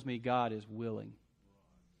 That tells me God is willing.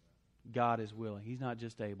 God is willing. He's not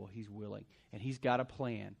just able, He's willing. And He's got a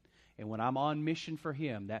plan. And when I'm on mission for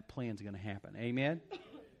Him, that plan's going to happen. Amen?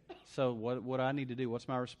 So what do I need to do? What's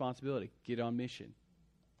my responsibility? Get on mission.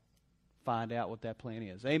 Find out what that plan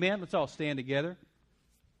is. Amen? Let's all stand together.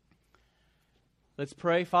 Let's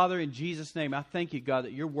pray. Father, in Jesus' name, I thank you, God,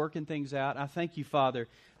 that you're working things out. I thank you, Father,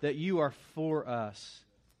 that you are for us.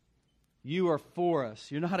 You are for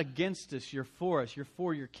us. You're not against us. You're for us. You're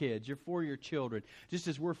for your kids. You're for your children. Just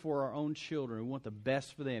as we're for our own children. We want the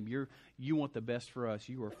best for them. You want the best for us.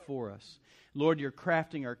 You are for us. Lord, you're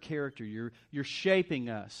crafting our character. You're shaping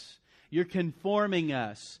us. You're conforming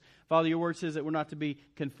us. Father, your word says that we're not to be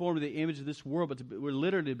conformed to the image of this world, but we're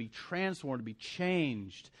literally to be transformed, to be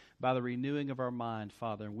changed by the renewing of our mind,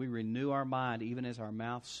 Father. And we renew our mind even as our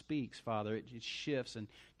mouth speaks, Father. It shifts and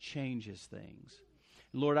changes things.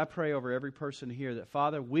 Lord, I pray over every person here that,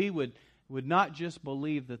 Father, we would not just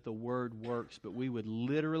believe that the Word works, but we would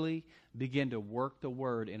literally begin to work the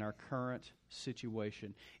Word in our current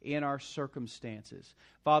situation, in our circumstances.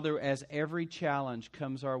 Father, as every challenge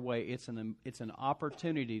comes our way, it's an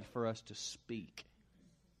opportunity for us to speak.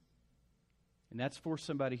 And that's for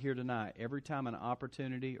somebody here tonight. Every time an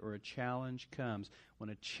opportunity or a challenge comes, when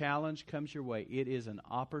a challenge comes your way, it is an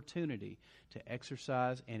opportunity to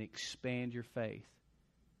exercise and expand your faith.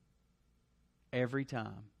 Every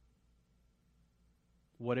time.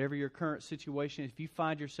 Whatever your current situation, if you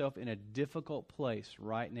find yourself in a difficult place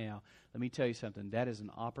right now, let me tell you something. That is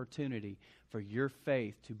an opportunity for your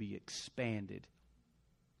faith to be expanded.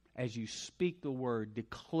 As you speak the Word,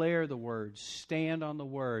 declare the Word, stand on the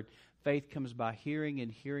Word. Faith comes by hearing,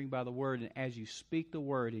 and hearing by the Word. And as you speak the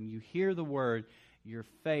Word and you hear the Word, your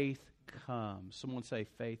faith comes. Someone say,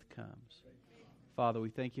 faith comes. Father, we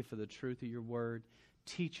thank you for the truth of your Word.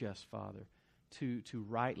 Teach us, Father, to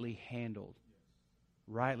rightly handle,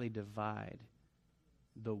 rightly divide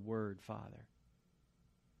the Word, Father.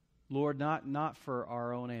 Lord, not for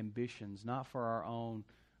our own ambitions, not for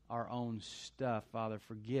our own stuff, Father.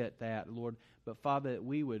 Forget that, Lord. But Father, that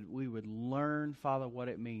we would learn, Father, what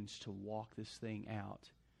it means to walk this thing out,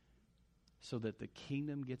 so that the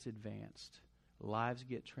kingdom gets advanced, lives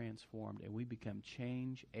get transformed, and we become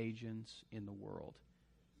change agents in the world.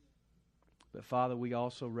 But Father, we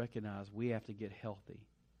also recognize we have to get healthy.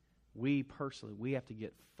 We personally, we have to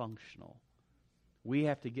get functional. We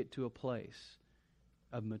have to get to a place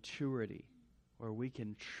of maturity where we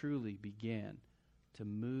can truly begin to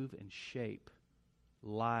move and shape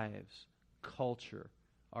lives, culture,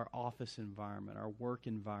 our office environment, our work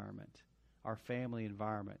environment, our family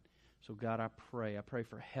environment. So God, I pray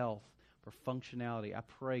for health, for functionality. I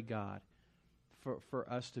pray, God, for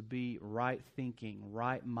us to be right thinking,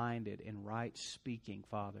 right minded, and right speaking,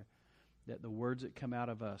 Father, that the words that come out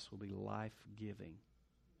of us will be life-giving.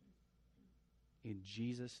 In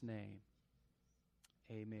Jesus' name,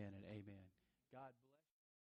 amen and amen. God.